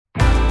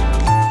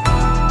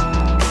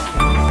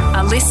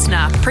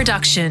listener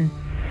production.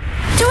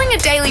 Doing a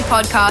daily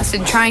podcast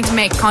and trying to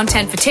make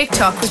content for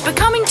TikTok was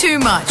becoming too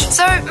much.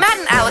 So Matt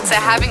and Alex are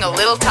having a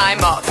little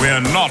time off. We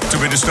are not to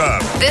be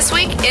disturbed. This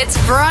week, it's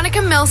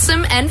Veronica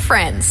Milsom and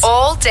friends.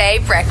 All day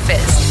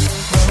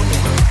breakfast.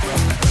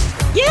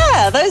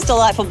 Yeah, those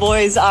delightful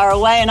boys are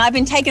away and I've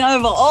been taken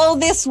over all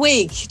this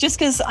week just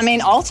because,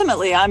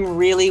 ultimately I'm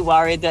really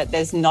worried that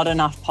there's not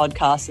enough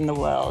podcasts in the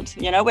world.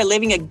 You know, we're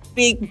leaving a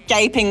big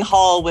gaping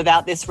hole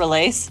without this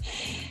release.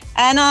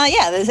 And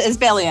there's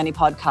barely any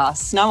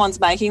podcasts. No one's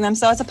making them,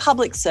 so it's a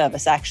public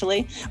service,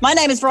 actually. My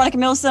name is Veronica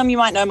Milsom. You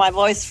might know my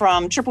voice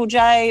from Triple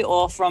J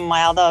or from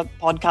my other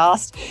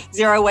podcast,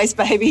 Zero Waste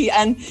Baby.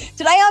 And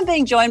today I'm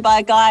being joined by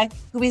a guy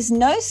who is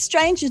no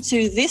stranger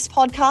to this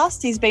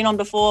podcast. He's been on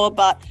before,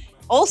 but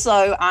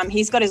also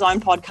he's got his own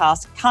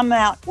podcast. Come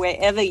out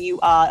wherever you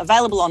are,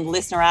 available on the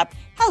Listener app.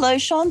 Hello,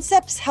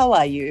 Szeps. How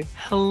are you?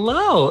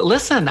 Hello.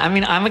 Listen,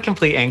 I'm a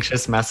complete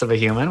anxious mess of a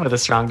human with a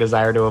strong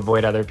desire to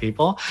avoid other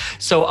people.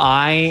 So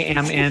I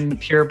am in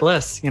pure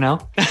bliss, you know?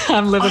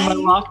 I'm living my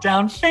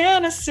lockdown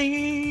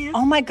fantasy.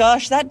 Oh my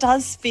gosh, that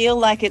does feel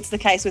like it's the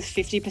case with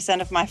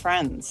 50% of my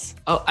friends.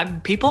 Oh,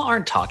 people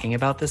aren't talking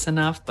about this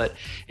enough, but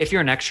if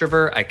you're an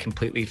extrovert, I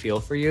completely feel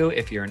for you.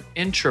 If you're an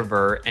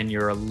introvert and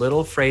you're a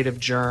little afraid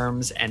of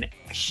germs and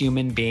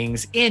human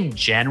beings in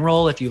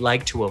general, if you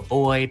like to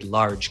avoid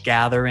large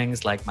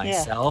gatherings like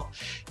myself,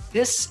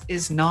 this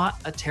is not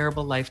a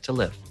terrible life to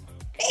live.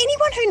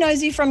 Anyone who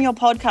knows you from your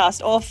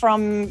podcast or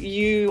from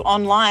you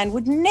online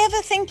would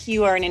never think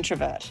you are an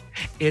introvert.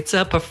 It's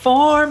a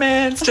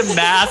performance to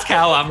mask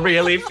how I'm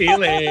really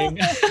feeling.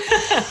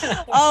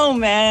 Oh,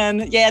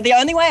 man. Yeah, the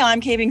only way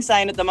I'm keeping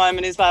sane at the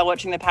moment is by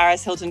watching the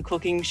Paris Hilton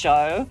cooking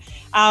show,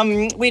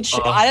 which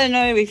I don't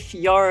know if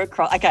you're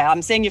across. Okay,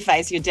 I'm seeing your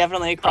face. You're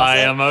definitely across it. I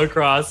am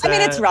across it.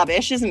 It's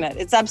rubbish, isn't it?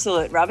 It's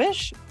absolute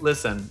rubbish.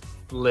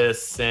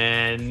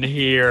 Listen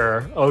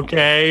here,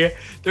 okay?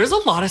 There's a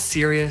lot of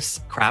serious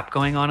crap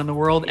going on in the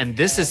world, and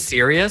this is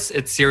serious.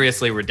 It's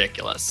seriously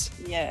ridiculous.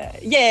 Yeah,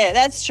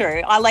 that's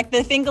true. I like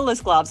the fingerless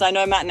gloves. I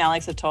know Matt and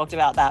Alex have talked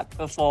about that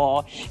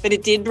before, but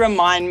it did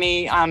remind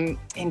me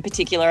in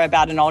particular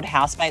about an old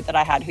housemate that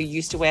I had who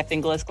used to wear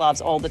fingerless gloves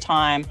all the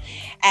time.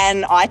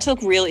 And I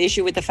took real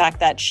issue with the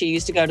fact that she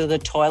used to go to the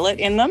toilet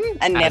in them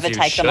and never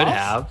take them off. Should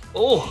have.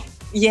 Oh.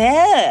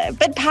 Yeah,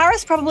 but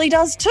Paris probably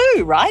does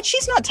too, right?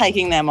 She's not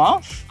taking them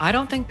off. I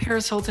don't think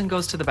Paris Hilton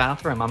goes to the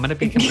bathroom. I'm going to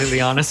be completely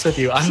honest with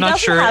you. I'm not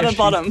sure. She doesn't have a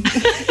bottom.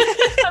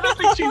 I don't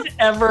think she's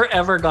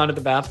ever gone to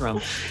the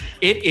bathroom.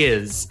 It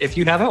is, if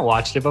you haven't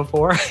watched it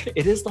before,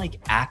 it is like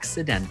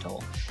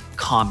accidental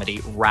comedy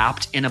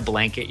wrapped in a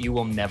blanket you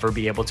will never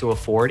be able to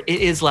afford.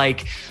 It is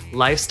like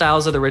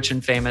Lifestyles of the Rich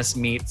and Famous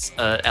meets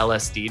a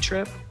LSD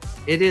trip.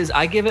 It is,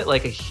 I give it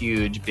like a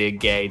huge, big,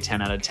 gay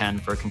 10 out of 10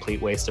 for a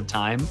complete waste of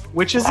time,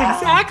 which is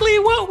exactly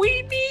what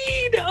we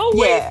need.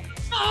 Waste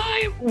of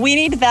time. We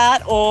need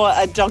that or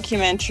a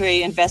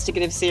documentary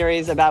investigative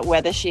series about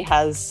whether she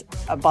has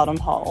a bottom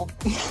hole.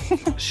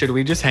 Should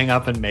we just hang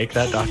up and make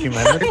that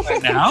documentary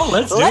right now?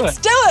 Let's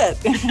do it.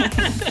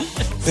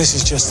 This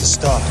is just the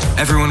start.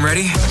 Everyone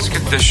ready? Let's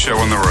get this show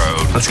on the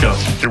road. Let's go.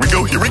 Here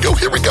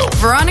we go.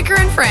 Veronica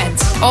and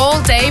friends.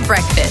 All day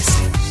breakfast.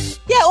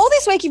 Yeah, all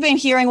this week you've been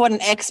hearing what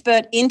an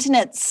expert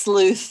internet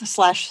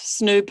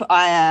sleuth/snoop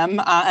I am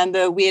and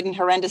the weird and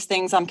horrendous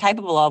things I'm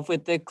capable of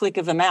with the click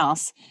of a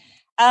mouse.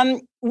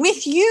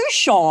 With you,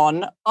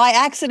 Sean, I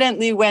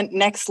accidentally went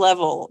next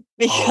level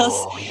because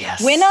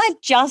when I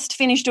just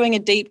finished doing a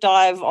deep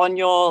dive on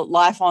your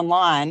life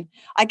online,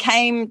 I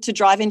came to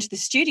drive into the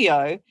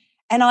studio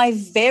and I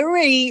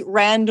very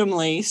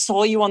randomly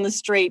saw you on the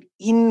street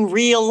in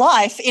real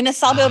life in a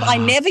suburb I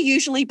never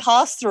usually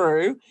pass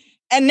through.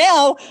 And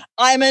now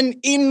I'm an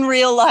in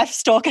real life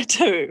stalker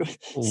too.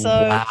 So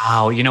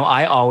wow. You know,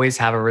 I always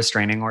have a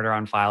restraining order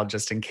on file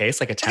just in case,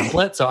 like a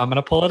template. So I'm going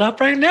to pull it up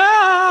right now.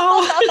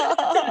 All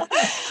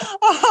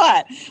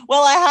right.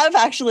 Well, I have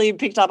actually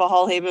picked up a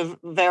whole heap of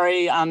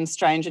very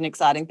strange and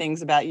exciting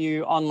things about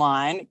you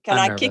online. Can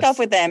I kick off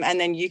with them and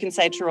then you can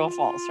say true or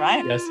false,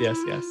 right?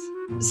 Yes.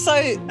 So,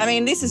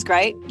 this is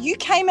great. You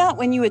came out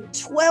when you were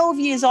 12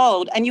 years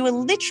old and you were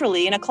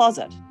literally in a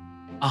closet.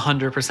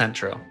 100%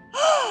 true.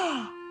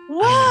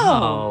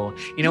 Wow.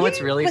 You know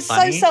what's really funny?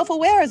 funny? So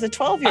self-aware as a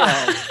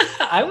 12-year-old.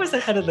 I was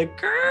ahead of the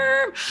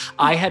curve.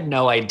 I had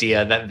no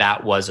idea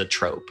that was a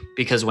trope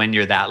because when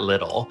you're that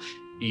little,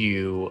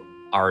 you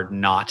are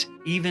not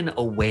even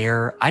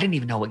aware. I didn't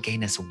even know what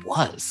gayness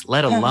was,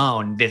 let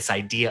alone this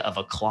idea of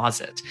a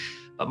closet.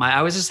 But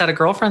I was just at a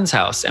girlfriend's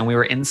house and we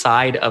were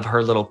inside of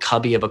her little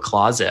cubby of a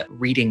closet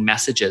reading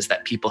messages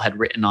that people had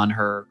written on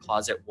her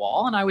closet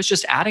wall. And I was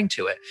just adding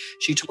to it.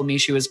 She told me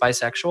she was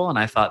bisexual and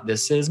I thought,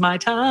 this is my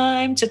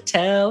time to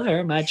tell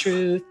her my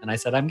truth. And I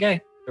said, I'm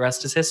gay. The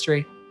rest is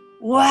history.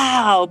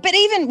 Wow. But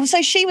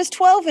so she was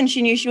 12 and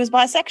she knew she was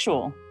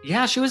bisexual.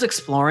 Yeah, she was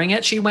exploring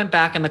it. She went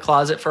back in the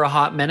closet for a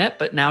hot minute,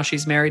 but now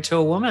she's married to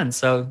a woman.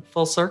 So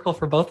full circle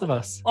for both of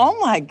us. Oh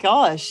my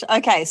gosh.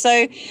 Okay.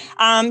 So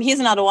here's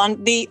another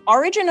one. The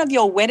origin of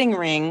your wedding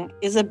ring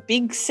is a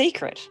big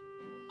secret.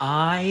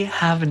 I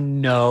have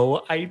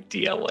no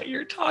idea what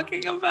you're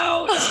talking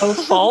about. So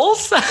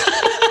false? Really?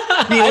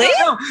 I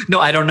don't know.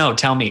 No, I don't know.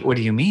 Tell me, what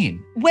do you mean?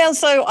 Well,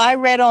 so I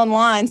read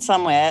online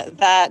somewhere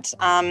that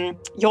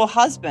your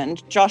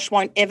husband, Josh,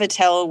 won't ever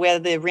tell where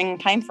the ring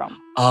came from.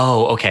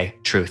 Oh, okay.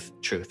 Truth.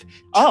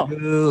 Oh.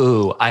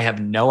 True. I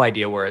have no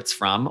idea where it's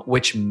from,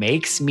 which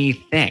makes me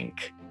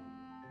think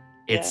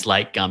it's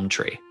like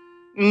Gumtree.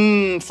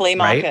 Flea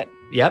market. Right?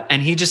 Yep.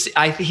 And he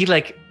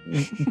like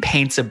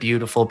paints a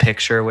beautiful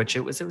picture, which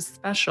it was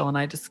special, and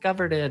I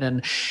discovered it,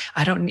 and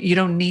you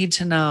don't need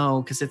to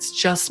know because it's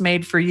just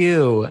made for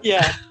you.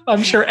 Yeah.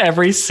 I'm sure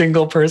every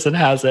single person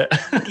has it.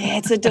 Yeah,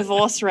 it's a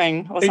divorce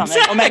ring or something.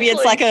 Exactly. Or maybe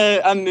it's like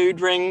a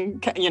mood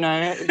ring,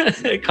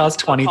 It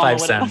costs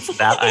 25 cents.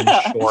 That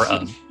I'm sure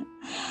of.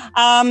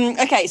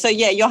 Okay, so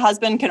yeah, your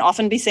husband can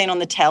often be seen on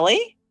the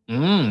telly.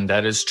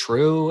 That is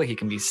true. He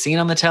can be seen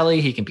on the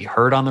telly. He can be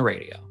heard on the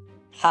radio.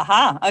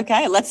 Haha.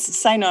 Okay, let's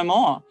say no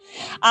more.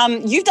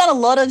 You've done a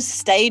lot of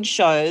stage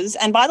shows,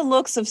 and by the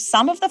looks of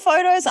some of the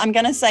photos, I'm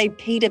going to say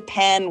Peter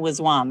Pan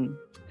was one.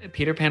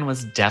 Peter Pan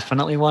was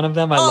definitely one of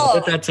them. I love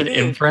that that's an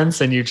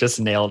inference, and you just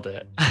nailed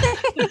it.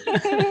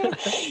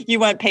 You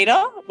weren't Peter?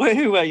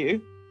 Who were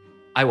you?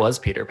 I was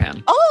Peter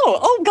Pan.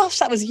 Oh gosh,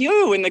 that was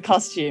you in the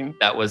costume.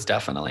 That was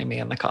definitely me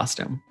in the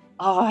costume.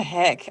 Oh,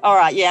 heck. All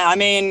right. Yeah. I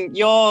mean,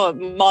 your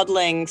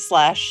modeling /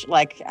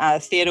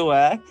 theatre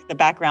work, the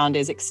background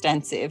is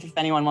extensive. If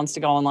anyone wants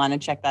to go online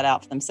and check that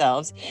out for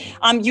themselves.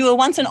 You were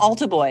once an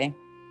altar boy.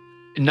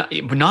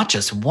 Not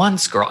just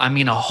once, girl. I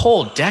mean, a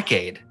whole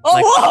decade.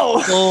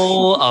 Oh,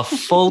 whoa. A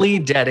fully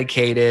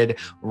dedicated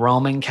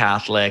Roman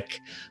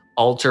Catholic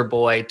altar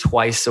boy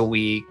twice a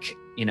week,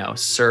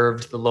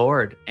 served the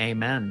Lord.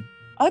 Amen.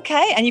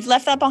 Okay. And you've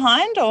left that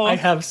behind, or? I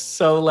have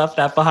so left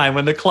that behind.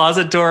 When the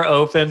closet door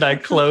opened, I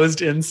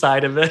closed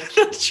inside of it.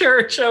 The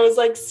church, I was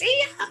like, see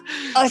ya.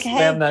 Okay.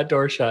 Slam that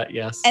door shut,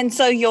 yes. And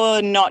so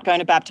you're not going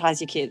to baptize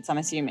your kids, I'm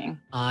assuming?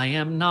 I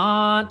am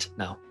not.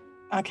 No.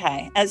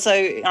 Okay. And so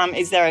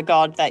is there a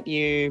God that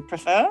you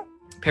prefer?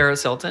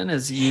 Paris Hilton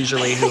is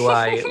usually who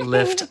I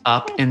lift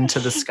up into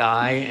the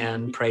sky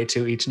and pray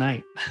to each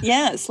night.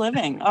 Yeah,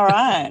 sliving. All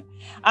right.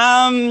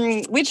 Are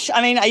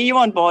you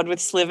on board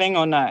with sliving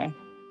or no?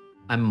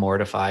 I'm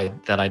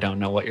mortified that I don't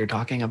know what you're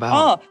talking about.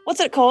 Oh, what's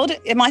it called?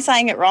 Am I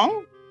saying it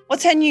wrong?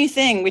 What's her new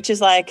thing, which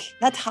is like,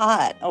 that's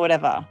hot or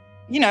whatever?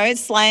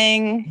 It's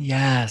slaying.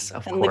 Yes,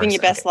 of course. And living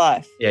your best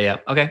life. Yeah.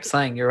 Okay,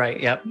 slaying. You're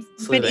right. Yep.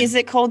 Sliving. But is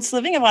it called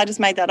sliving? Have I just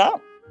made that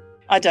up?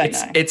 I don't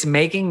know. It's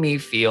making me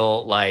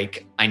feel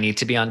like I need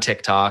to be on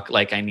TikTok,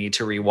 like I need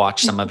to rewatch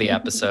some of the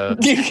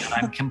episodes.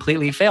 I'm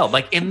completely failed.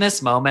 Like in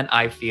this moment,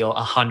 I feel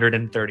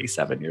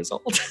 137 years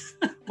old.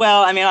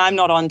 Well, I mean, I'm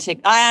not on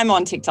TikTok. I am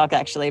on TikTok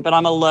actually, but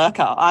I'm a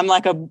lurker. I'm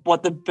like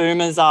what the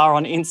boomers are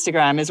on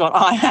Instagram is what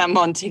I am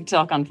on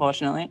TikTok,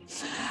 unfortunately.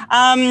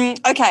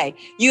 Okay,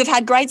 you have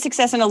had great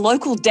success in a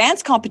local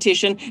dance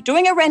competition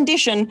doing a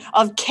rendition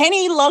of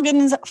Kenny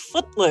Loggins'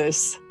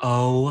 Footloose.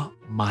 Oh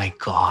my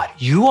God,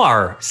 you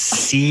are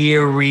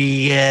serious.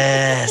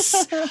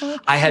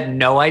 I had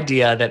no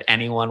idea that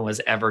anyone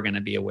was ever going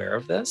to be aware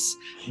of this,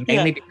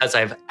 mainly because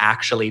I've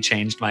actually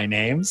changed my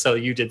name. So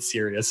you did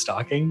serious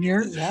stalking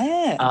here.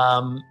 Yeah.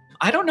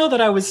 I don't know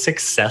that I was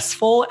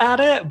successful at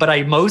it, but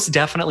I most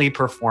definitely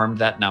performed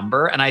that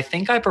number. And I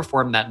think I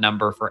performed that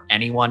number for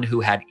anyone who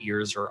had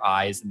ears or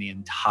eyes in the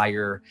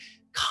entire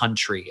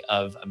country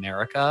of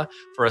America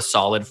for a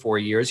solid 4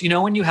 years.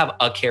 When you have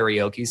a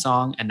karaoke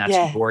song and that's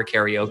your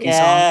karaoke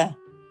song?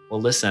 Well,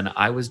 listen,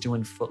 I was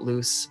doing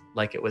Footloose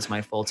like it was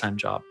my full-time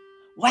job.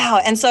 Wow.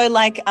 And so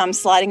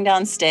sliding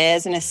down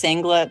stairs in a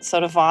singlet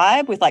sort of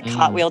vibe with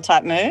cartwheel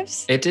type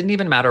moves? It didn't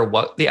even matter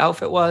what the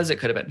outfit was. It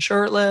could have been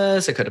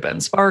shirtless. It could have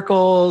been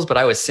sparkles, but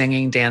I was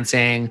singing,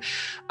 dancing.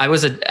 I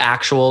was an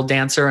actual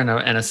dancer and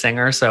a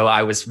singer, so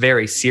I was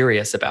very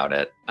serious about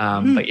it.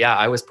 But yeah,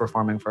 I was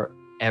performing for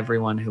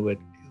everyone who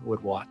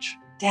would watch.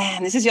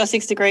 Damn, this is your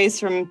 6 degrees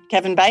from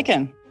Kevin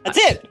Bacon. That's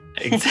it.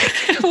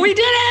 Exactly. We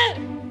did it.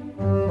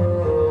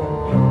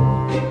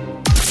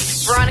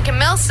 Veronica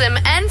Milsom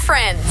and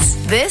friends.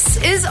 This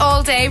is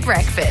All Day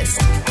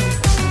Breakfast.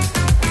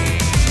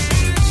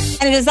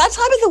 And it is that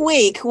time of the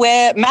week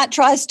where Matt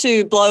tries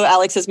to blow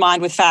Alex's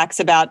mind with facts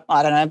about,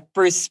 I don't know,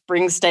 Bruce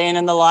Springsteen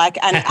and the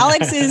like. And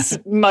Alex is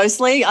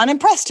mostly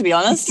unimpressed, to be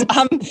honest.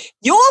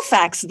 Your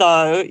facts,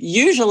 though,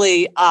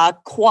 usually are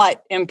quite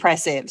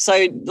impressive.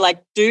 So,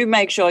 do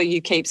make sure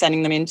you keep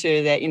sending them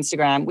into their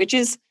Instagram, which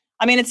is,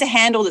 it's a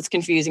handle that's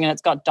confusing and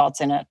it's got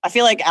dots in it. I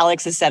feel like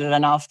Alex has said it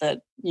enough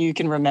that you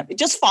can remember.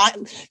 Just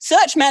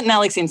search Matt and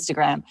Alex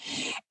Instagram.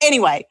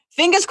 Anyway,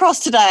 fingers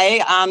crossed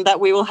today that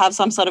we will have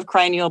some sort of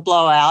cranial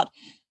blowout.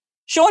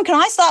 Sean, can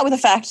I start with a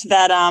fact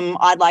that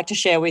I'd like to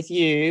share with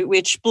you,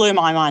 which blew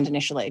my mind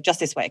initially,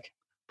 just this week?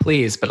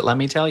 Please, but let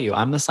me tell you,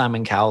 I'm the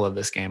Simon Cowell of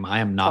this game. I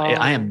am not.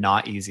 I am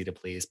not easy to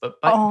please, but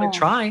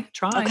try.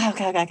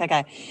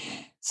 Okay.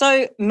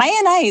 So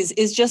mayonnaise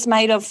is just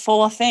made of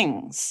 4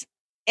 things: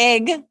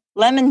 egg,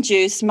 lemon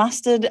juice,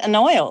 mustard, and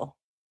oil.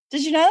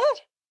 Did you know that?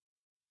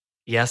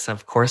 Yes,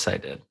 of course I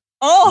did.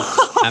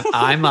 Oh,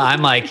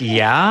 I'm like,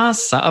 yeah.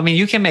 So, I mean,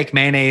 you can make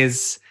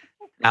mayonnaise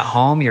at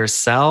home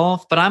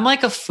yourself, but I'm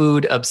like a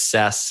food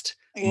obsessed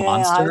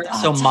monster.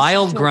 So I mild feel like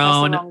that's the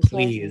grown, wrong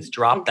please person.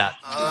 drop that.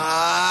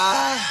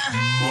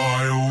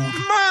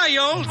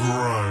 Mild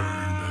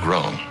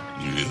grown.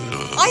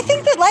 I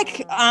think that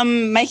like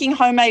making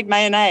homemade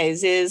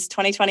mayonnaise is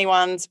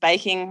 2021's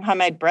baking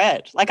homemade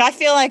bread. Like I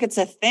feel like it's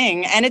a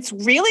thing, and it's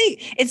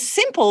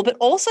simple but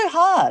also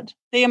hard.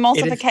 The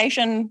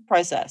emulsification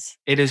process.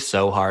 It is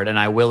so hard. And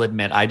I will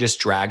admit, I just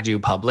dragged you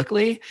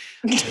publicly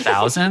to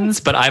thousands,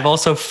 but I've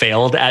also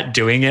failed at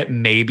doing it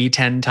maybe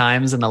 10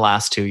 times in the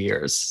last 2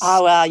 years.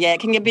 Oh, well, yeah. It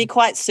can be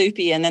quite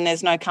soupy and then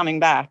there's no coming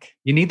back.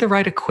 You need the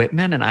right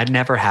equipment and I'd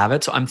never have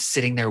it. So I'm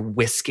sitting there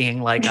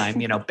whisking like I'm,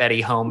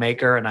 Betty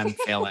Homemaker and I'm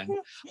failing.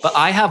 But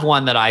I have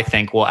one that I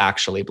think will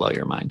actually blow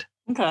your mind.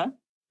 Okay.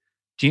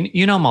 Do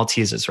you know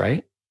Maltesers,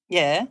 right?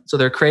 Yeah. So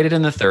they're created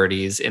in the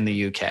 30s in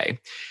the UK.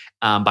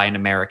 By an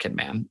American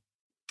man.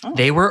 Oh.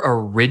 They were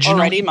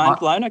originally... Already mind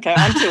blown? Okay,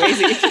 I'm too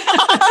easy.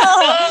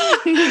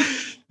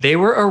 They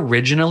were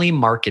originally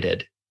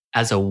marketed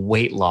as a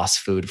weight loss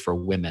food for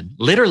women.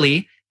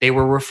 Literally, they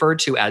were referred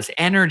to as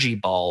energy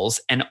balls,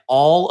 and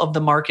all of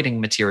the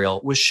marketing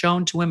material was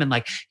shown to women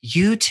like,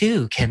 you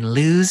too can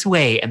lose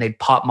weight, and they'd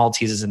pop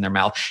Maltesers in their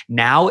mouth.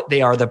 Now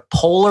they are the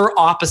polar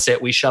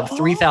opposite. We shove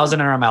 3,000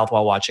 in our mouth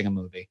while watching a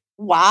movie.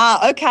 Wow,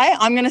 okay,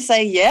 I'm going to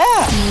say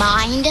yeah.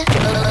 Mind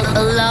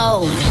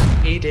blown.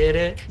 He did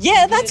it.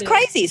 Yeah, that's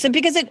crazy. So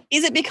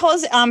is it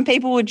because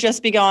people would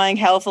just be going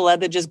hell for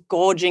leather, just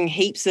gorging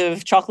heaps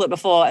of chocolate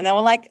before, and they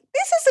were like,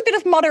 this is a bit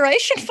of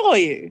moderation for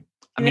you?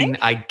 I mean,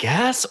 I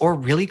guess, or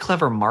really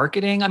clever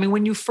marketing. I mean,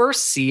 when you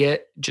first see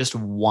it, just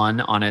one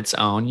on its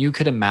own, you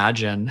could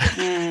imagine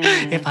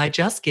if I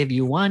just give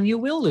you one, you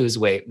will lose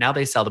weight. Now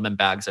they sell them in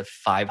bags of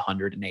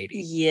 580.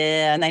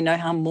 Yeah, and they know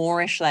how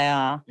Moorish they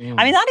are.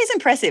 I mean, that is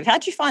impressive.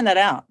 How'd you find that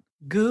out?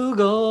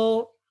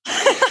 Google.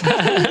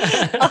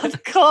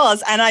 Of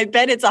course. And I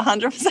bet it's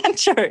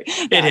 100% true.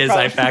 It is.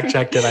 I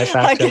fact-checked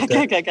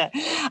it. Okay.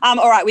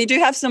 All right. We do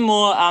have some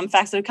more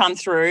facts that have come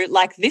through,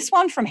 like this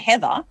one from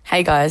Heather.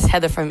 Hey guys,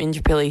 Heather from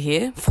Indooroopilly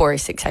here,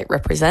 4068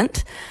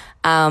 represent.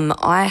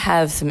 I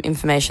have some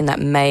information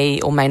that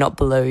may or may not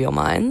blow your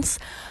minds,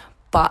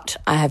 but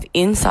I have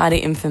insider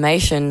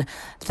information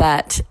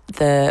that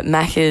the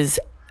Macca's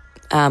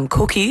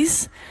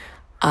cookies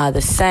are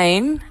the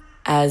same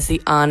as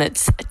the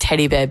Arnott's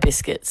teddy bear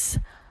biscuits.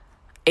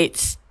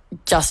 It's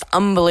just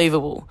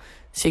unbelievable.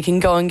 So you can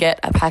go and get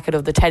a packet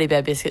of the teddy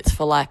bear biscuits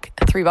for like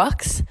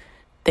 $3.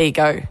 There you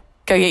go.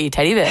 Go get your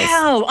teddy bears.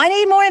 Wow, I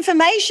need more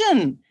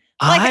information.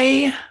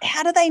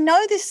 How do they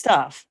know this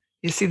stuff?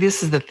 You see,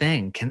 this is the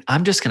thing.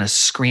 I'm just going to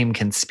scream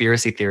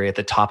conspiracy theory at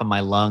the top of my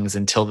lungs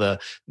until the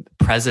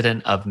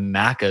president of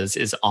Macca's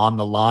is on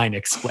the line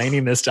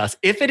explaining this to us.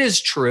 If it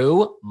is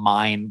true,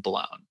 mind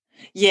blown.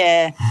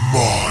 Yeah.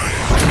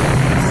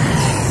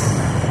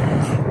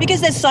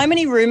 Because there's so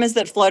many rumors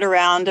that float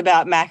around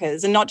about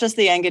Macca's, and not just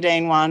the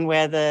Engadine one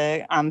where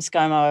the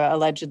ScoMo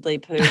allegedly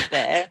pooed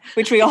there,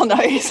 which we all know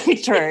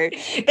isn't true.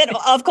 But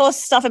of course,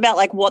 stuff about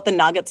like what the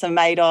nuggets are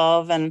made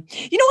of. And,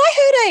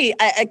 I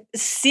heard a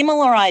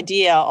similar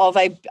idea of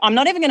I'm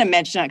not even going to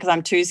mention it because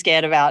I'm too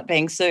scared about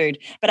being sued,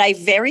 but a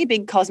very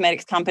big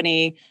cosmetics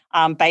company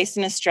based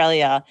in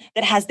Australia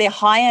that has their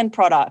high-end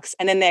products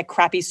and then their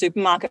crappy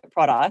supermarket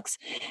products,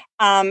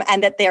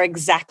 and that they're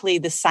exactly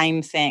the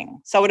same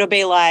thing. So it'll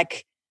be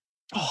like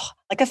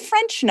a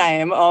French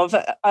name of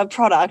a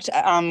product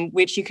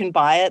which you can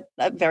buy at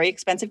a very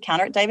expensive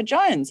counter at David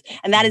Jones.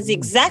 And that is the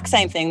exact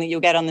same thing that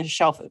you'll get on the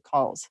shelf at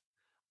Coles.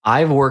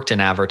 I've worked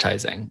in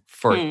advertising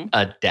for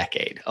a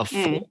decade, a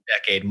full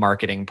decade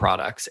marketing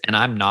products, and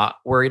I'm not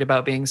worried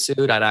about being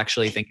sued. I'd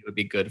actually think it would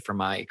be good for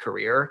my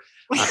career.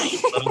 A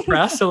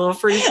little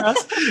free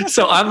press.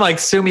 So I'm like,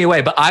 sue me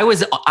away. But I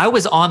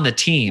was on the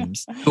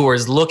teams who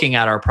was looking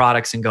at our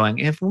products and going,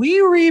 if we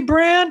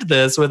rebrand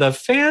this with a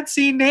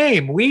fancy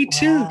name, we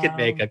too could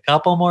make a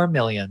couple more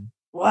million.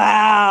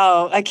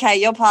 Wow. Okay,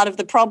 you're part of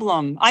the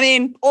problem. I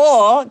mean,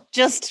 or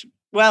just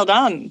well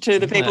done to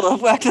the people who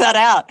have worked that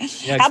out. Yeah,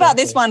 exactly. How about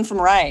this one from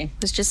Ray? I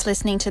was just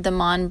listening to the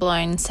Mind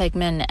Blown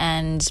segment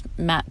and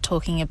Matt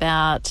talking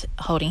about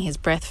holding his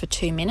breath for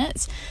 2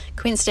 minutes.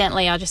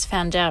 Coincidentally, I just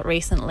found out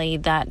recently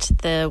that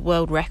the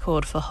world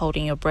record for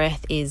holding your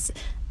breath is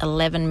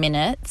 11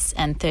 minutes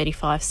and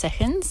 35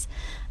 seconds.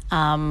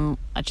 I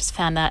just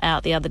found that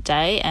out the other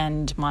day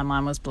and my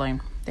mind was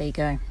blown. There you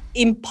go.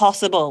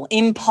 Impossible.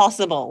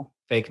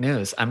 Fake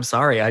news. I'm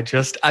sorry.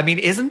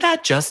 Isn't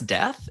that just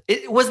death?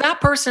 Was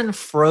that person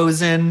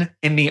frozen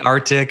in the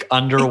Arctic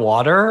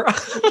underwater?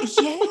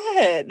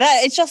 Yeah.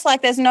 It's just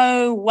like there's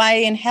no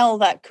way in hell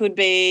that could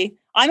be.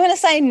 I'm going to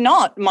say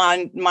not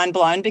mind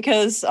blown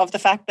because of the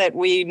fact that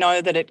we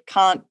know that it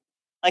can't,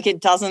 it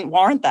doesn't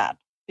warrant that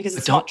because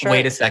it's not true.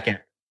 Wait a second.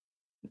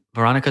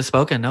 Veronica's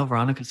spoken. No,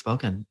 Veronica's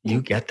spoken.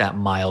 You get that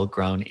mild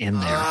groan in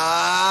there.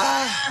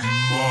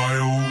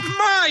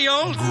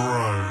 Mild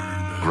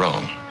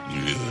groan.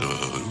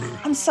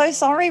 I'm so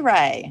sorry,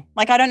 Ray.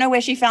 I don't know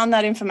where she found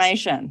that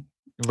information.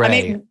 Ray, I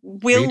mean,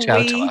 reach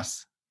out to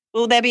us.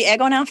 Will there be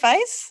egg on our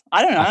face?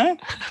 I don't know.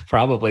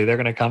 Probably. They're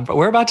going to come.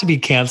 We're about to be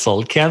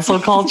canceled. Cancel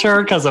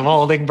culture because of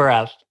holding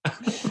breath.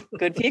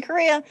 Good for your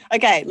career.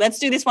 Okay, let's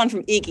do this one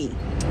from Iggy.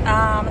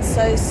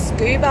 So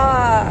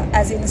scuba,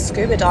 as in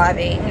scuba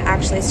diving,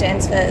 actually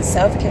stands for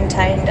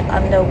self-contained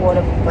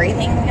underwater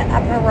breathing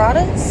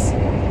apparatus.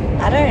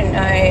 I don't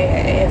know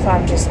if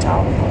I'm just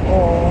dumb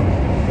or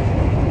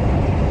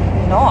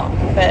not,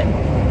 but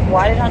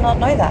why did I not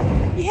know that?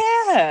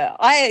 Yeah,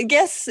 I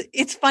guess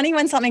it's funny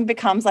when something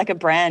becomes like a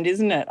brand,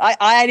 isn't it?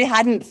 I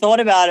hadn't thought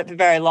about it for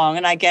very long,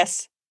 and I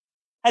guess,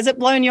 has it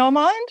blown your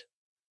mind?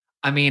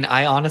 I mean,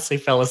 I honestly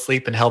fell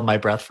asleep and held my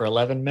breath for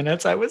 11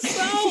 minutes. I was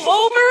so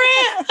over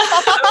it.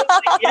 I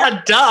was like,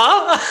 yeah,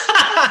 duh.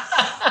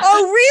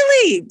 Oh,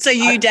 really? So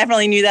you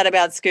definitely knew that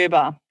about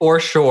scuba? For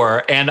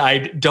sure. And I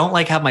don't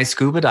have my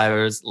scuba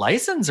diver's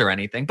license or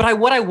anything. But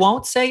what I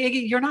won't say,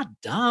 Iggy, you're not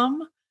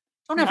dumb.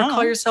 Don't ever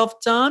call yourself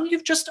dumb.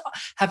 You've just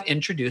have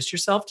introduced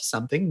yourself to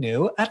something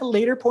new at a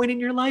later point in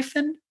your life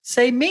than,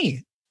 say,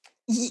 me.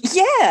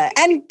 Yeah.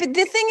 But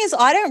the thing is,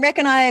 I don't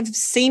reckon I've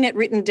seen it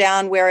written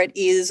down where it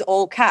is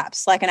all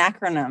caps, like an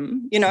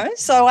acronym,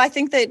 So I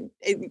think that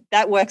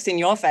that works in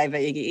your favor,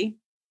 Iggy.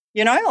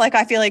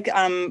 I feel like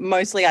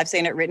mostly I've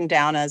seen it written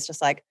down as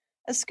just like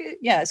a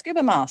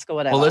scuba mask or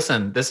whatever. Well,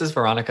 listen, this is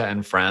Veronica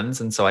and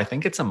Friends. And so I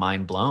think it's a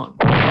mind blown.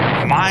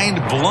 Mind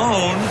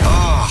blown?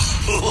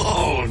 Oh,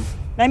 blown.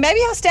 Now,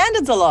 maybe our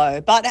standards are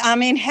low, but I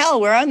mean,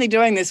 hell, we're only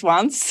doing this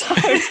once. So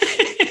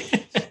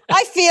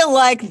I feel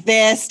like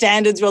their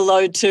standards were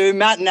low too.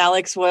 Matt and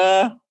Alex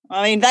were.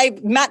 I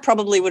mean, Matt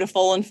probably would have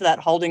fallen for that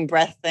holding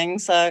breath thing.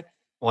 So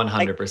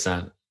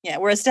 100%. Yeah,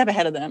 we're a step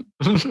ahead of them.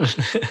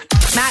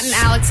 Matt and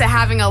Alex are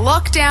having a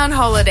lockdown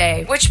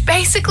holiday, which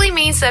basically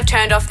means they've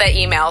turned off their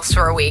emails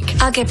for a week.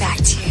 I'll get back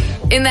to you.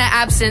 In their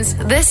absence,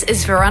 this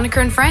is Veronica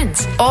and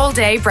Friends, all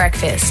day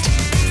breakfast.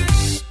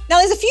 Now,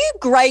 there's a few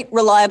great,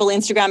 reliable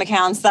Instagram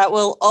accounts that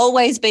will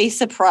always be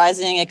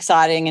surprising,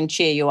 exciting, and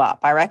cheer you up,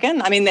 I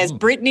reckon. I mean, there's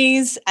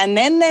Britney's and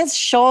then there's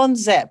Sean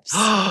Szeps.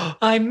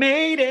 I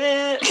made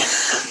it.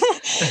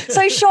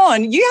 So,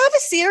 Sean, you have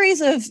a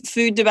series of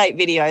food debate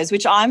videos,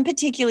 which I'm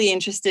particularly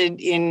interested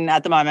in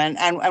at the moment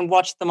and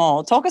watched them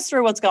all. Talk us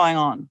through what's going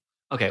on.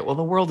 Okay, well,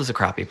 the world is a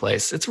crappy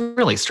place. It's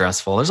really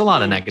stressful. There's a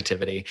lot of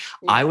negativity.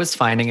 I was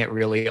finding it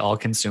really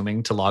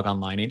all-consuming to log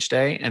online each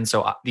day. And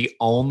so the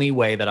only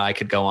way that I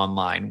could go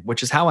online,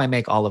 which is how I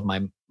make all of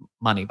my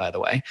money, by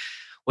the way,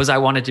 was I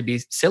wanted to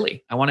be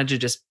silly. I wanted to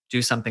just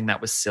do something that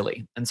was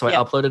silly. And so I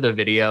uploaded a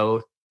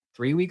video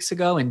 3 weeks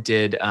ago and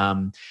did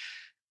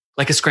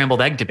like a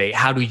scrambled egg debate.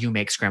 How do you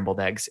make scrambled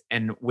eggs?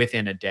 And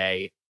within a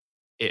day,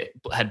 it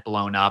had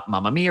blown up.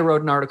 Mamma Mia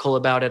wrote an article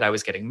about it. I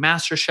was getting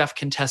MasterChef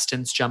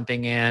contestants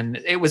jumping in.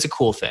 It was a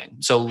cool thing.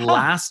 So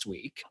last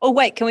week. Oh,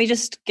 wait, can we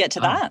just get to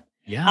that?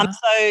 Yeah. So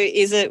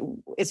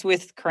it's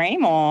with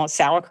cream or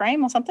sour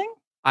cream or something?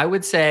 I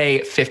would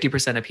say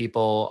 50% of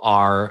people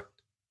are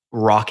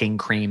rocking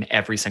cream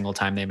every single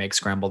time they make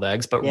scrambled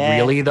eggs. But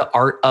really the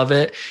art of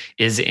it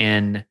is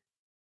in,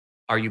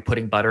 are you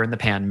putting butter in the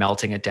pan,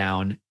 melting it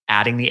down,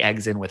 adding the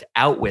eggs in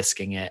without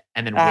whisking it,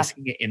 and then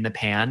whisking it in the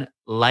pan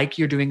like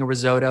you're doing a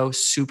risotto,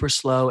 super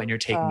slow, and you're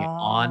taking it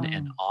on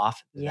and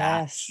off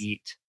that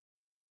heat.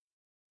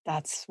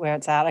 That's where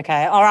it's at.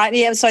 Okay. All right.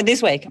 Yeah. So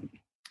this week.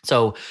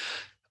 So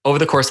over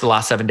the course of the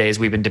last 7 days,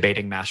 we've been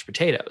debating mashed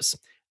potatoes.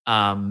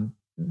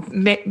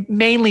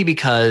 Mainly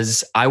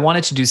because I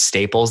wanted to do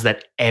staples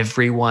that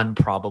everyone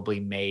probably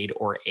made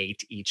or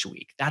ate each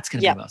week. That's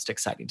going to be most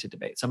exciting to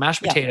debate. So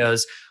mashed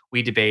potatoes,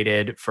 we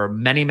debated for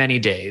many, many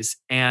days.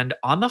 And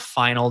on the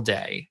final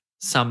day,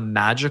 some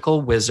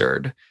magical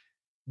wizard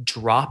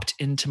dropped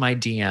into my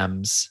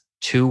DMs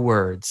 2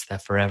 words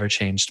that forever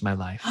changed my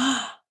life.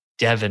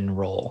 Devon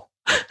roll.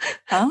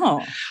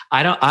 Oh.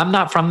 I'm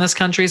not from this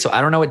country, so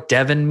I don't know what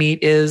Devon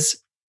meat is.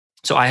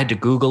 So I had to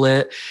Google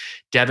it.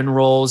 Devon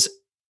rolls,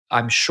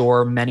 I'm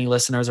sure many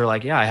listeners are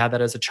like, yeah, I had that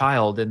as a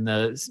child in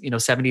the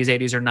 70s,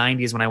 80s, or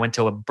 90s when I went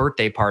to a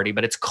birthday party.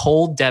 But it's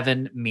cold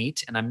Devon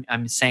meat, and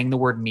I'm saying the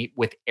word meat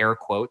with air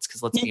quotes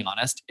because let's be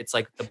honest, it's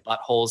like the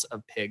buttholes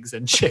of pigs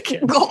and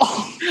chicken.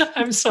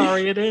 I'm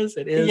sorry, it is.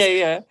 It is.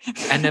 Yeah.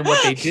 And then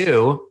what they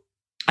do,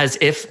 as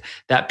if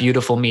that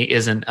beautiful meat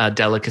isn't a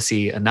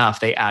delicacy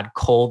enough, they add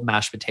cold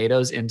mashed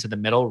potatoes into the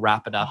middle,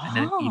 wrap it up, and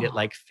then eat it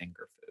like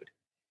finger food.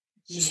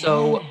 Yeah.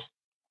 So.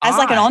 As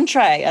like an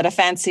entree at a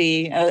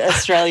fancy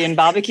Australian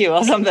barbecue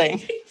or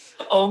something.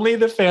 Only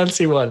the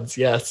fancy ones,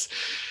 yes.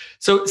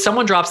 So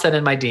someone drops that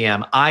in my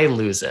DM, I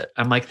lose it.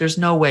 I'm like, there's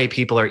no way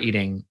people are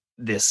eating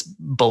this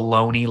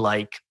bologna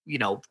like,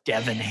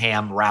 Devon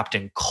ham wrapped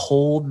in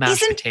cold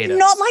mashed potatoes.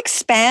 Not like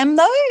Spam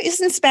though?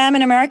 Isn't Spam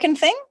an American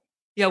thing?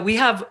 Yeah, we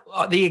have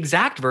the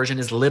exact version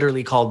is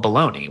literally called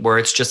bologna, where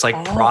it's just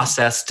like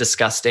processed,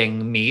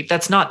 disgusting meat.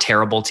 That's not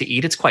terrible to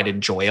eat. It's quite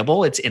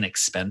enjoyable. It's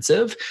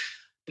inexpensive.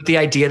 The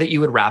idea that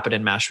you would wrap it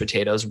in mashed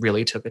potatoes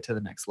really took it to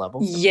the next level.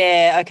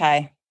 Yeah,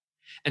 okay.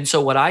 And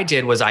so what I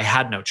did was I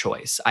had no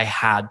choice. I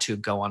had to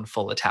go on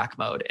full attack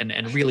mode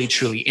and really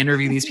truly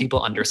interview these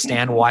people,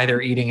 understand why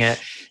they're eating it.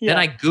 Yeah. Then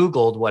I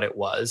Googled what it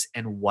was,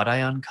 and what I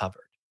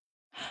uncovered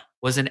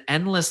was an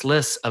endless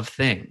list of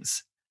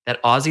things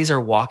that Aussies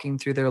are walking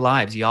through their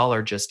lives. Y'all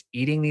are just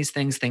eating these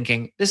things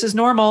thinking, this is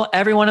normal.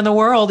 Everyone in the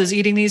world is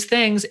eating these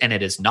things. And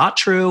it is not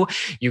true.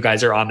 You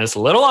guys are on this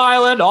little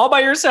island all by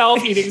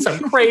yourself eating some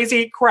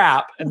crazy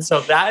crap. And so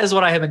that is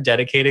what I have been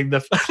dedicating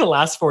the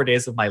last 4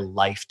 days of my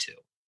life to.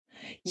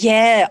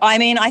 Yeah, I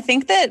mean, I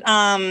think that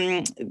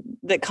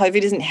that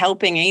COVID isn't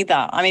helping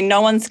either. I mean,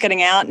 no one's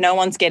getting out, no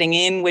one's getting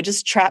in. We're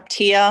just trapped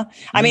here.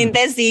 I mean,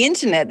 there's the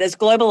internet, there's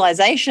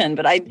globalization,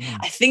 but I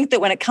think that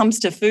when it comes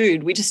to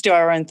food, we just do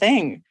our own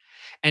thing.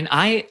 And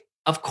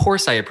of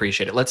course, I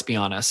appreciate it. Let's be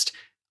honest.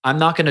 I'm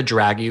not going to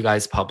drag you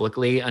guys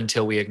publicly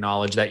until we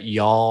acknowledge that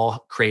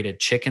y'all created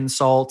chicken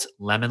salt,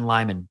 lemon,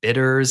 lime, and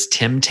bitters,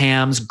 Tim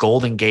Tams,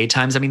 golden gay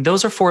times. I mean,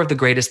 those are 4 of the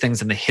greatest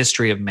things in the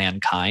history of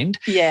mankind.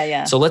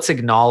 Yeah. So let's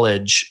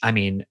acknowledge,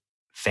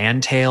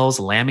 fantails,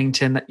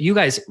 lamington, you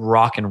guys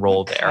rock and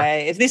roll there.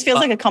 If this feels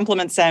like a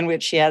compliment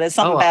sandwich, there's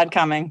something bad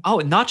coming. Oh,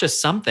 not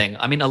just something.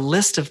 I mean, a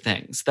list of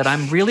things that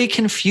I'm really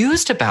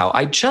confused about.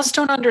 I just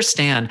don't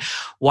understand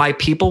why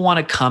people want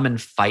to come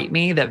and fight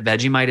me that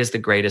Vegemite is the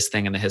greatest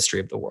thing in the history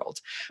of the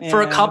world. Yeah.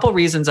 For a couple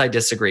reasons I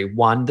disagree.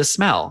 1, the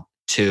smell.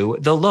 2,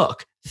 the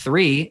look.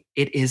 3,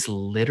 it is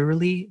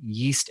literally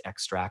yeast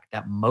extract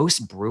that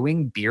most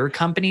brewing beer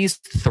companies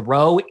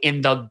throw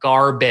in the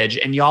garbage.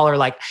 And y'all are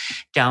like,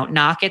 don't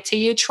knock it till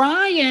you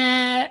try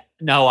it.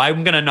 No,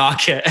 I'm going to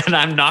knock it and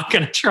I'm not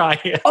going to try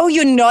it. Oh,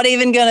 you're not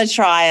even going to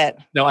try it?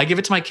 No, I give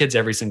it to my kids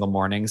every single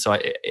morning. So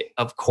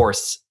of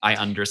course I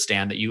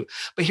understand that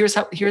but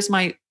here's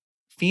my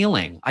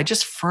feeling. I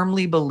just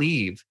firmly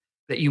believe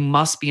that you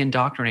must be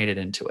indoctrinated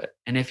into it.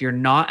 And if you're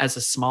not, as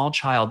a small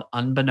child,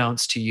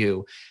 unbeknownst to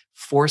you,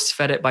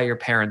 force-fed it by your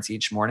parents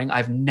each morning.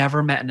 I've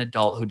never met an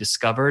adult who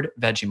discovered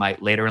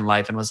Vegemite later in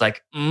life and was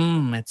like,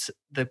 it's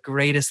the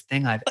greatest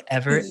thing I've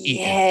ever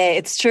eaten. Yeah,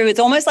 it's true. It's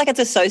almost like it's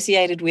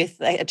associated with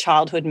a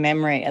childhood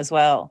memory as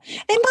well.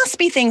 There must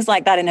be things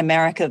like that in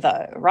America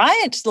though,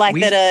 right? Like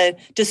that are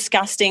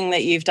disgusting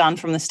that you've done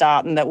from the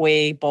start and that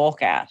we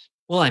balk at.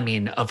 Well, I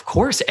mean, of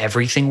course,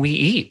 everything we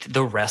eat,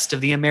 the rest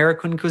of the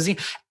American cuisine.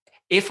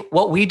 If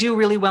what we do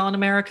really well in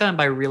America, and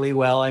by really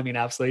well, I mean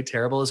absolutely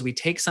terrible, is we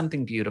take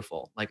something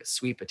beautiful, like a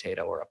sweet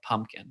potato or a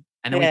pumpkin,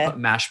 and then we put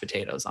mashed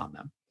potatoes on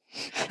them.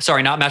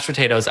 Sorry, not mashed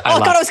potatoes. I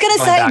was going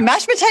to say,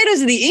 mashed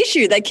potatoes are the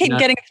issue. They keep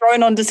getting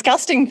thrown on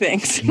disgusting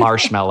things.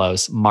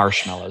 Marshmallows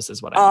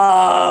is what I mean.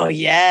 Oh,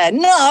 yeah.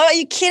 No, are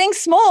you kidding?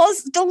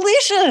 S'mores,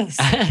 delicious.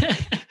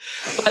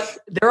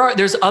 But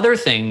there's other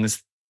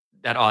things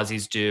that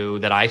Aussies do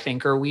that I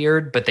think are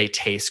weird, but they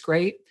taste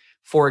great.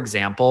 For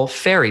example,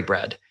 fairy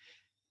bread.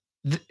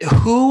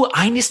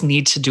 I just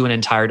need to do an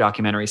entire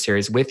documentary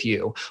series with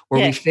you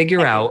where we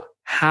figure out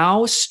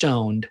how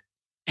stoned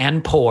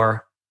and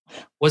poor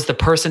was the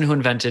person who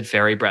invented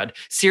fairy bread.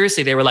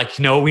 Seriously, they were like,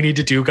 no, we need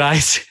to do,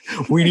 guys.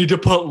 We need to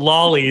put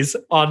lollies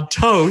on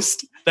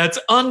toast that's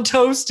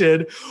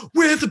untoasted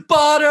with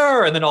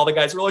butter. And then all the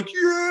guys were like,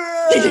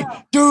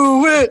 yeah,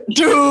 do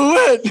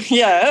it.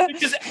 Yeah.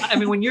 Because I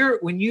mean,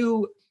 when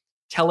you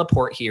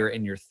teleport here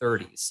in your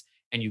 30s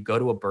and you go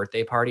to a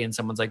birthday party and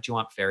someone's like, do you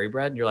want fairy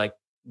bread? And you're like,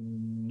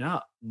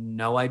 no,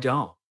 I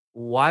don't.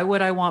 Why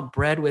would I want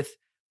bread with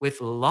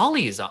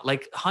lollies on,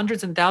 like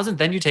hundreds and thousands?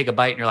 Then you take a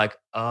bite and you're like,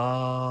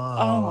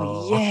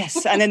 oh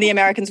yes. And then the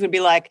Americans would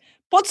be like,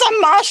 put some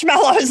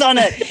marshmallows on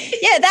it.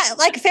 Yeah, that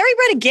like fairy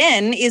bread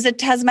again is a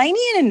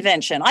Tasmanian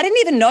invention. I didn't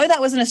even know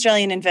that was an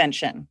Australian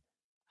invention.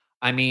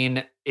 I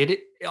mean,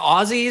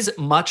 Aussies,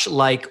 much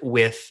like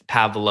with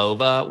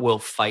pavlova, will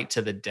fight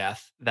to the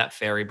death that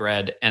fairy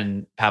bread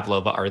and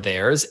pavlova are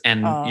theirs,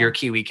 and your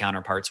Kiwi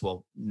counterparts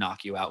will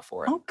knock you out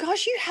for it. Oh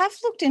gosh, you have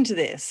looked into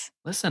this.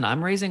 Listen,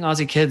 I'm raising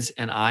Aussie kids,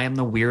 and I am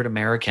the weird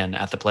American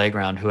at the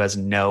playground who has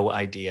no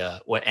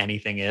idea what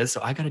anything is,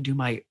 so I got to do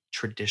my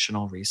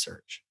traditional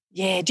research.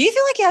 Yeah. Do you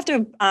feel like you have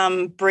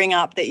to bring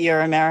up that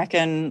you're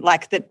American,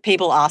 like that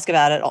people ask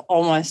about it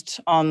almost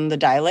on the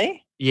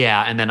daily?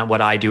 Yeah, and then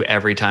what I do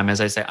every time is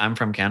I say, I'm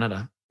from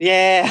Canada.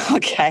 Yeah,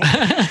 okay. I mean,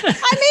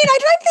 I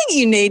don't think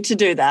you need to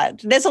do that.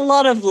 There's a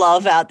lot of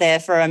love out there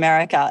for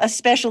America,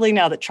 especially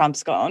now that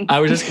Trump's gone. I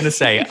was just going to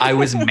say, I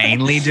was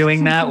mainly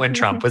doing that when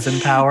Trump was in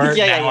power.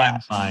 Now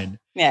I'm fine.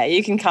 Yeah,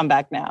 you can come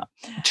back now.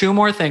 2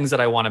 more things that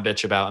I want to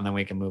bitch about, and then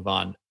we can move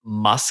on.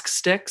 Musk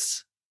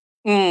sticks.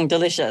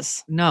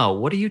 Delicious. No,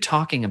 what are you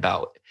talking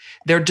about?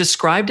 They're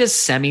described as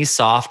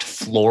semi-soft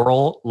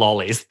floral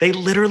lollies. They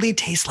literally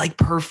taste like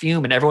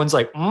perfume, and everyone's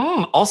like,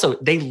 Also,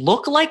 they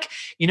look like,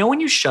 when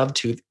you shove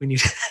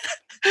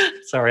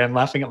sorry, I'm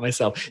laughing at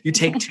myself. You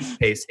take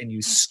toothpaste and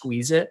you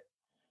squeeze it.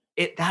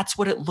 That's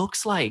what it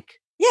looks like.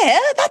 Yeah,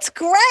 that's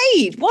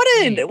great. What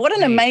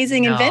an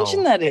amazing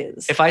invention that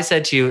is. If I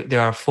said to you,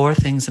 there are 4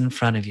 things in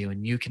front of you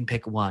and you can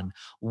pick one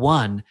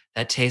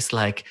that tastes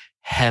like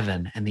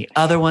heaven and the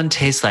other one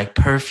tastes like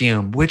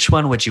perfume. Which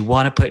one would you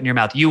want to put in your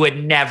mouth? You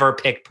would never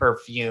pick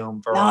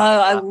perfume, Veronica.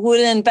 No, I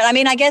wouldn't. But I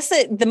mean, I guess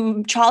that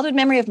the childhood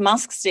memory of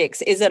musk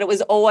sticks is that it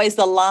was always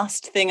the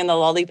last thing in the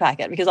lolly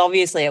packet because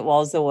obviously it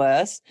was the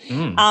worst.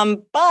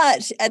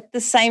 But at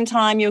the same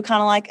time, you're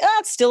kind of like,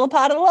 it's still a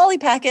part of the lolly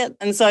packet.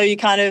 And so you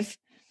kind of,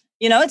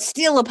 it's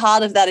still a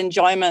part of that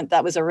enjoyment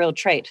that was a real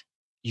treat.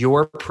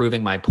 You're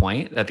proving my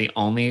point that the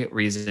only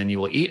reason you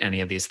will eat any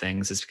of these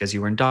things is because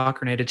you were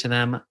indoctrinated to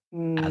them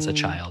as a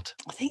child.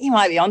 I think you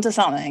might be onto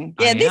something.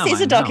 Yeah, this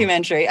is a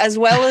documentary as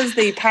well as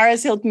the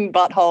Paris Hilton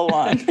butthole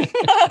one.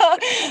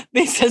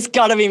 This has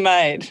got to be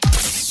made.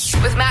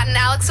 With Matt and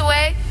Alex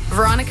away,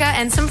 Veronica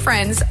and some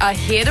friends are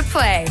here to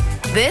play.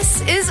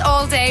 This is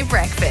All Day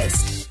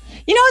Breakfast.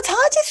 It's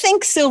hard to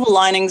think silver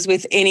linings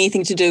with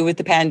anything to do with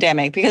the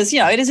pandemic because,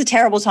 it is a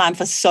terrible time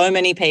for so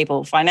many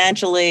people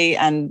financially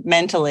and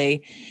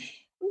mentally.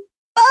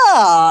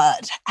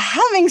 But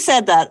having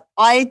said that,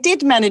 I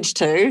did manage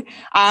to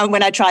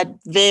when I tried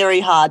very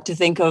hard to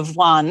think of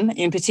one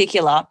in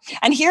particular.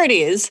 And here it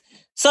is.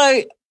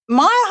 So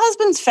my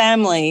husband's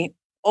family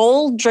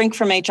all drink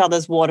from each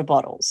other's water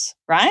bottles,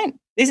 right?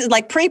 This is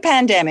like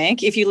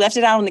pre-pandemic. If you left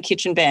it out on the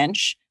kitchen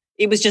bench,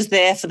 it was just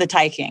there for the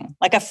taking,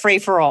 like a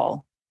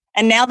free-for-all.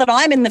 And now that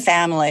I'm in the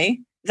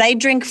family, they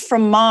drink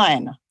from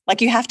mine.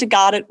 Like you have to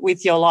guard it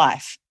with your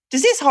life.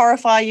 Does this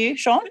horrify you,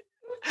 Sean?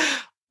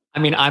 I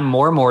mean, I'm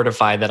more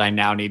mortified that I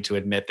now need to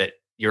admit that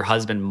your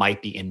husband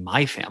might be in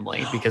my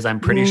family because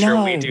I'm pretty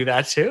sure we do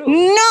that too.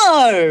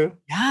 No.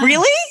 Yes.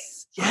 Really?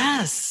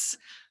 Yes.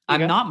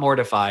 I'm not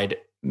mortified.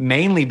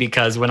 Mainly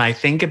because when I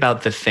think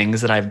about the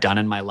things that I've done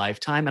in my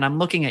lifetime, and I'm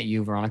looking at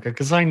you, Veronica,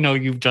 because I know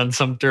you've done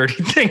some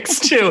dirty things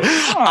too.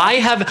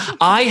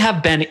 I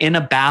have been in a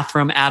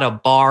bathroom at a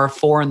bar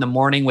 4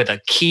 a.m. with a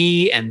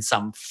key and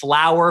some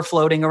flour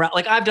floating around.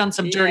 Like I've done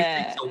some dirty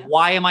things. So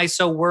why am I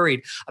so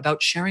worried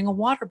about sharing a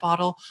water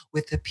bottle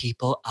with the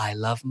people I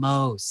love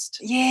most?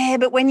 Yeah,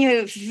 but when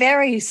you're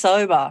very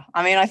sober,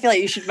 I mean, I feel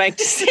like you should make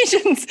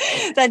decisions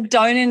that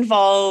don't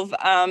involve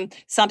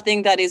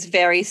something that is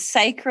very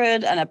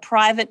sacred and a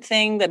private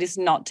thing that is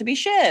not to be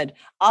shared,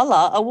 a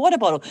la a water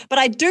bottle. But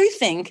I do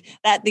think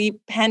that the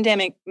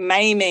pandemic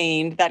may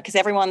mean that because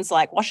everyone's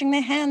like washing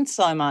their hands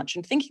so much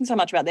and thinking so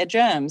much about their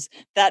germs,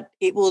 that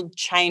it will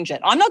change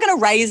it. I'm not going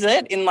to raise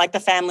it in like the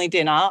family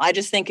dinner. I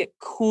just think it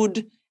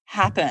could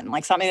happen,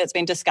 like something that's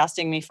been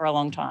disgusting me for a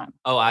long time.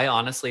 Oh, I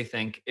honestly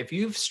think if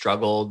you've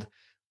struggled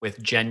with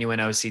genuine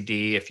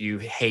OCD, if you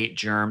hate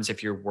germs,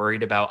 if you're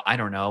worried about, I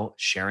don't know,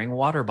 sharing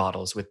water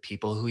bottles with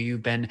people who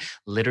you've been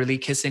literally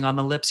kissing on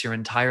the lips your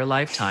entire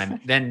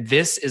lifetime, then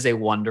this is a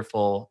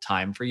wonderful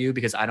time for you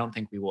because I don't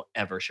think we will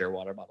ever share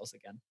water bottles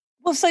again.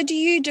 Well, so do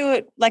you do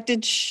it, like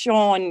did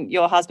Sean,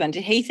 your husband,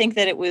 did he think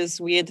that it was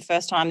weird the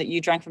first time that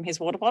you drank from his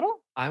water bottle?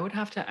 I would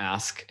have to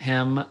ask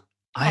him.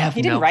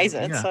 He didn't raise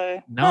it,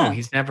 so. No,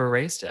 he's never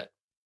raised it.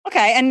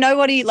 Okay, and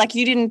nobody, like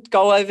you didn't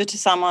go over to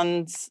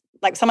someone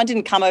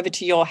didn't come over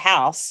to your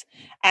house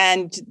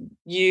and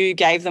you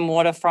gave them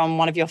water from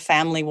one of your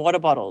family water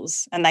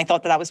bottles and they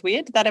thought that was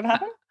weird? Did that ever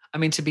happen? I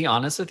mean, to be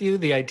honest with you,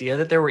 the idea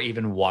that there were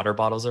even water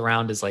bottles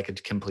around is like a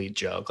complete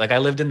joke. Like I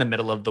lived in the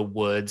middle of the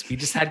woods. We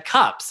just had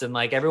cups and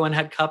like everyone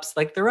had cups,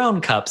 like their own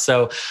cups.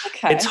 So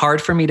It's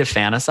hard for me to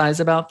fantasize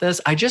about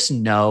this. I just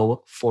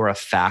know for a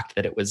fact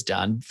that it was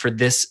done for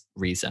this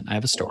reason. I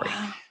have a story.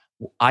 Wow.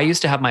 I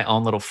used to have my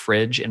own little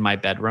fridge in my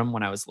bedroom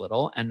when I was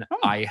little and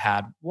I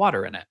had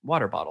water in it,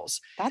 water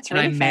bottles. That's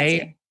really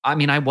fancy.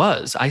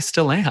 I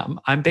still am.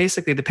 I'm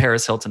basically the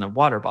Paris Hilton of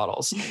water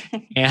bottles.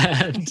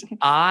 And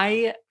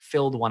I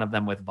filled one of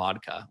them with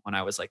vodka when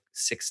I was like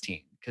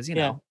 16 because,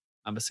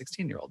 I'm a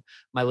 16-year-old.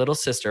 My little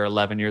sister,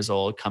 11 years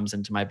old, comes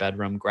into my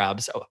bedroom,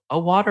 grabs a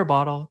water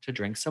bottle to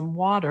drink some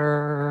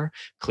water.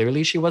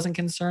 Clearly she wasn't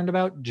concerned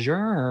about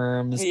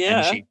germs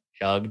and she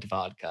chugged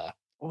vodka.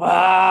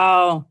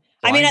 Wow.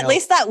 So I mean, at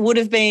least that would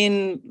have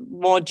been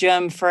more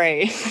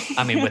germ-free.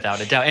 I mean,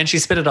 without a doubt. And she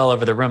spit it all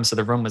over the room, so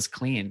the room was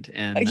cleaned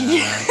in 1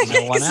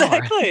 hour.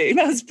 Exactly.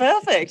 That was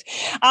perfect.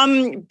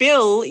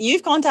 Bill,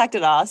 you've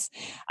contacted us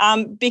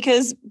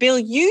because, Bill,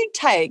 you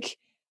take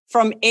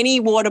from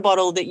any water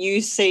bottle that you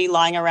see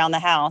lying around the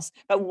house,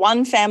 but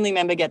one family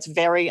member gets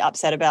very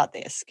upset about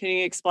this. Can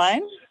you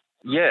explain?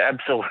 Yeah,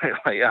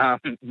 absolutely.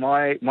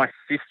 My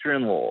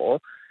sister-in-law,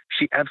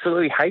 she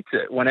absolutely hates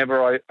it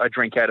whenever I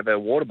drink out of her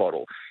water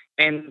bottle.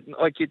 And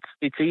like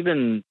it's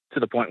even to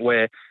the point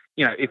where,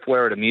 if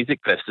we're at a music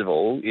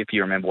festival, if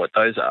you remember what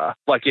those are,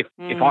 like if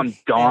I'm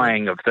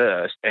dying of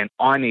thirst and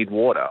I need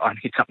water, I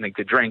need something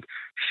to drink,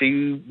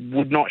 she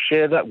would not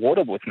share that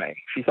water with me.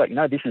 She's like,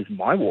 no, this is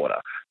my water.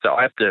 So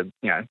I have to,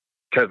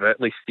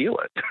 covertly steal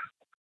it.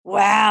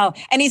 Wow.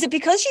 And is it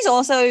because she's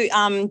also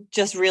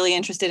just really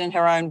interested in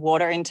her own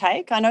water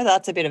intake? I know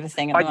that's a bit of a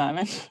thing at the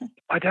moment.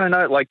 I don't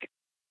know, like,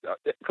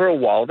 for a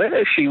while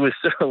there, she was.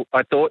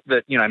 I thought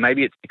that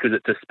maybe it's because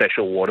it's a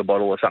special water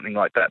bottle or something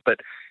like that. But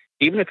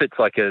even if it's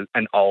like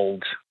an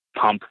old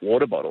pump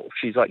water bottle,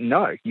 she's like,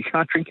 no, you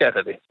can't drink out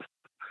of this.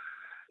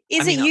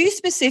 Is it you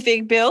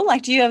specific, Bill?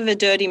 Like, do you have a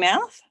dirty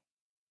mouth?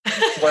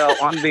 Well,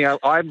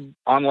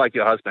 I'm like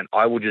your husband.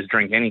 I will just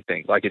drink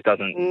anything. Like it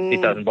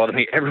doesn't bother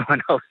me.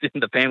 Everyone else in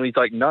the family's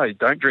like, no,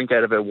 don't drink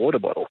out of her water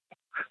bottle.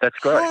 That's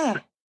great.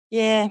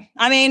 Yeah.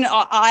 I mean,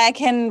 I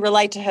can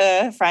relate to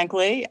her,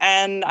 frankly,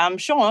 and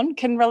Sean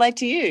can relate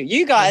to you.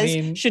 You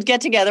guys should get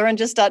together and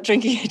just start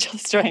drinking each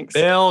other's drinks.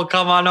 Bill,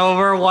 come on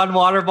over. One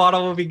water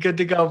bottle will be good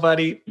to go,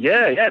 buddy.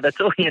 Yeah, that's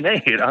all you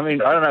need. I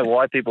mean, I don't know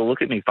why people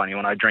look at me funny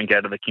when I drink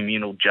out of the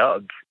communal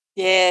jug.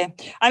 Yeah.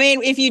 I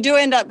mean, if you do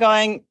end up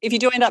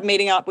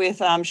meeting up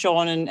with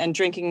Sean and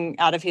drinking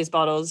out of his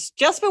bottles,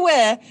 just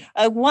beware,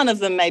 one of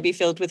them may be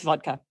filled with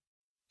vodka.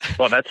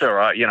 Well, that's all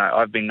right. You know,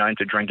 I've been known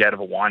to drink out of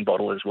a wine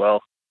bottle as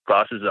well.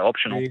 Glasses are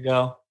optional.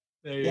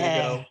 There you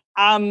go.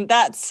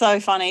 That's so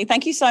funny.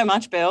 Thank you so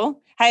much,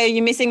 Bill. Hey, are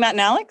you missing Matt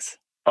and Alex?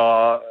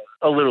 A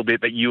little bit,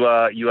 but you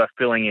are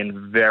filling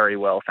in very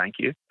well. Thank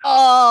you.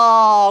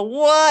 Oh,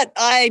 what?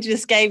 I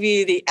just gave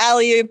you the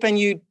alley-oop and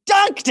you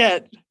dunked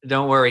it.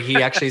 Don't worry.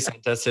 He actually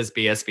sent us his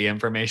BSB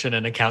information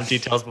and account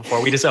details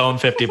before. We just owe him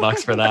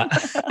 $50 for that.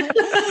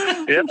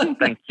 Yep.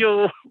 Thank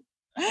you.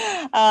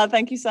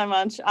 Thank you so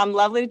much.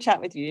 Lovely to chat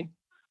with you.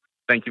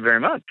 Thank you very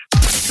much.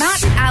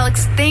 Matt and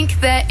Alex think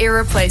they're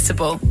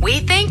irreplaceable. We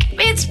think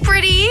it's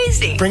pretty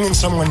easy. Bring in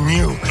someone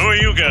new. Who are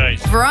you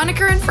guys?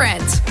 Veronica and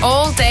Friends,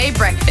 all day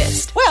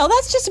breakfast. Well,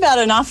 that's just about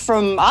enough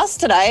from us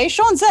today.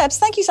 Sean Szeps,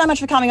 thank you so much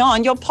for coming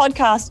on. Your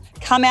podcast,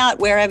 Come Out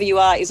Wherever You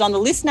Are, is on the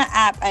Listener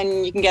app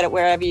and you can get it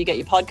wherever you get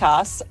your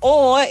podcasts.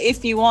 Or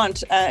if you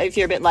want, if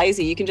you're a bit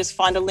lazy, you can just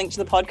find a link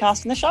to the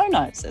podcast in the show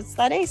notes. It's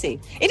that easy.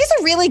 It is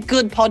a really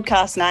good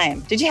podcast name.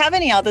 Did you have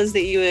any others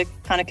that you were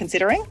kind of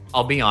considering?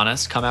 I'll be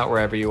honest, Come Out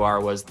Wherever You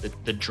Are was the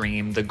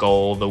dream, the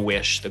goal, the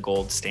wish, the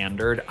gold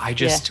standard. I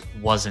just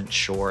wasn't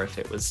sure if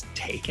it was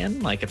taken,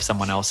 like if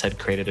someone else had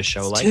created a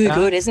show like that. Too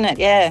good, isn't it?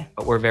 Yeah.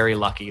 But we're very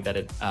lucky that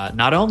it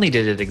not only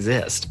did it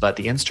exist, but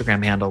the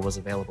Instagram handle was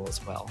available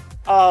as well.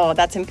 Oh,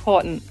 that's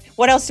important.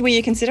 What else were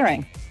you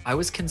considering? I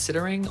was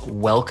considering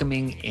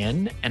welcoming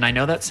in, and I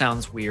know that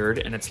sounds weird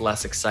and it's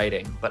less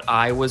exciting, but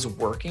I was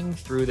working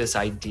through this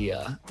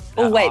idea.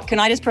 Oh, wait, can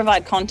I just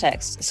provide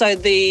context? So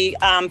the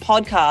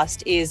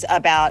podcast is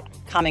about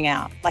coming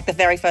out, like the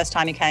very first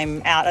time you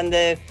came out and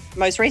the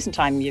most recent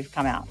time you've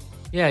come out.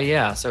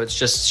 Yeah. So it's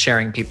just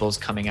sharing people's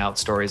coming out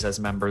stories as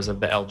members of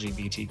the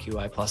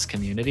LGBTQI plus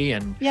community.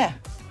 And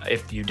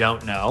if you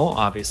don't know,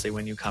 obviously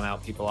when you come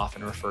out, people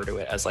often refer to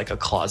it as like a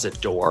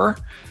closet door.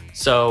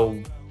 So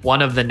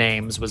one of the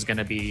names was going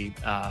to be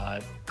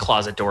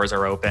Closet Doors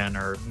Are Open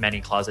or Many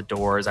Closet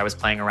Doors. I was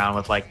playing around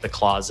with like the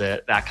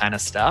closet, that kind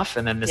of stuff.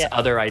 And then this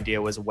other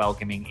idea was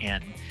welcoming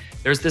in.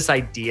 There's this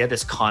idea,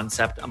 this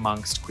concept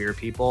amongst queer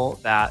people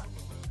that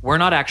we're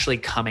not actually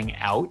coming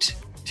out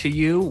to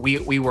you.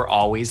 We were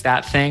always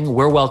that thing.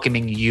 We're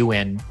welcoming you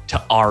in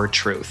to our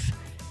truth.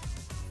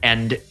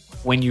 And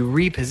when you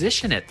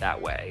reposition it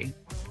that way,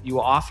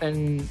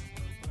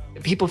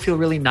 people feel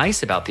really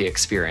nice about the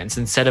experience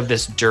instead of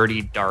this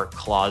dirty, dark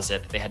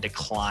closet that they had to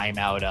climb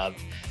out of.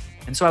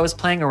 And so I was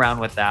playing around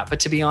with that.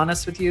 But to be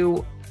honest with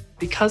you,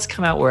 because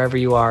Come Out Wherever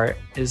You Are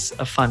is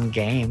a fun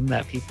game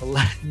that people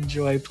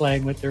enjoy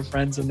playing with their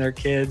friends and their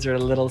kids or a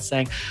little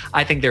saying,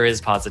 I think there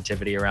is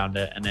positivity around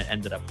it, and it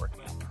ended up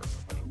working out perfectly.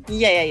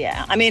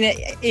 Yeah. I mean,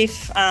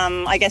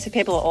 I guess if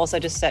people are also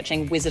just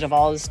searching Wizard of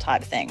Oz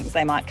type things,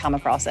 they might come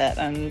across it,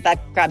 and that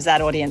grabs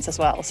that audience as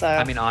well. So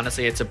I mean,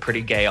 honestly, it's a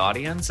pretty gay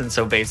audience, and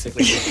so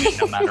basically,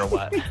 no matter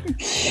what.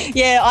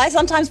 Yeah, I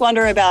sometimes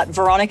wonder about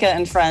Veronica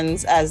and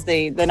Friends as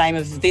the name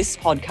of this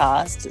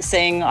podcast,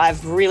 seeing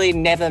I've really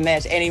never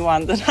met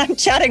anyone that I'm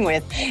chatting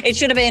with. It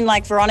should have been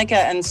like Veronica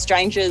and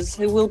Strangers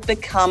Who Will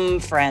Become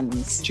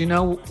Friends. Do you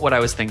know what I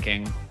was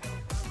thinking?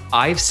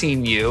 I've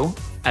seen you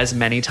as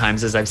many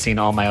times as I've seen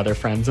all my other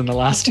friends in the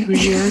last 2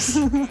 years.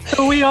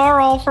 So we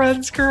are all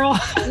friends, girl.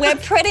 We're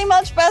pretty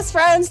much best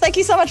friends. Thank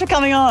you so much for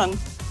coming on.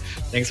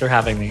 Thanks for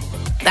having me.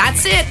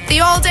 That's it. The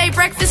all-day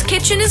breakfast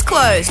kitchen is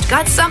closed.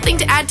 Got something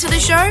to add to the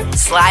show?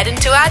 Slide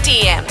into our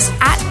DMs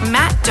at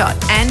matt.and.alex.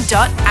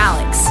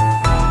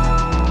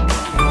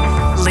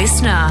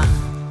 Listener.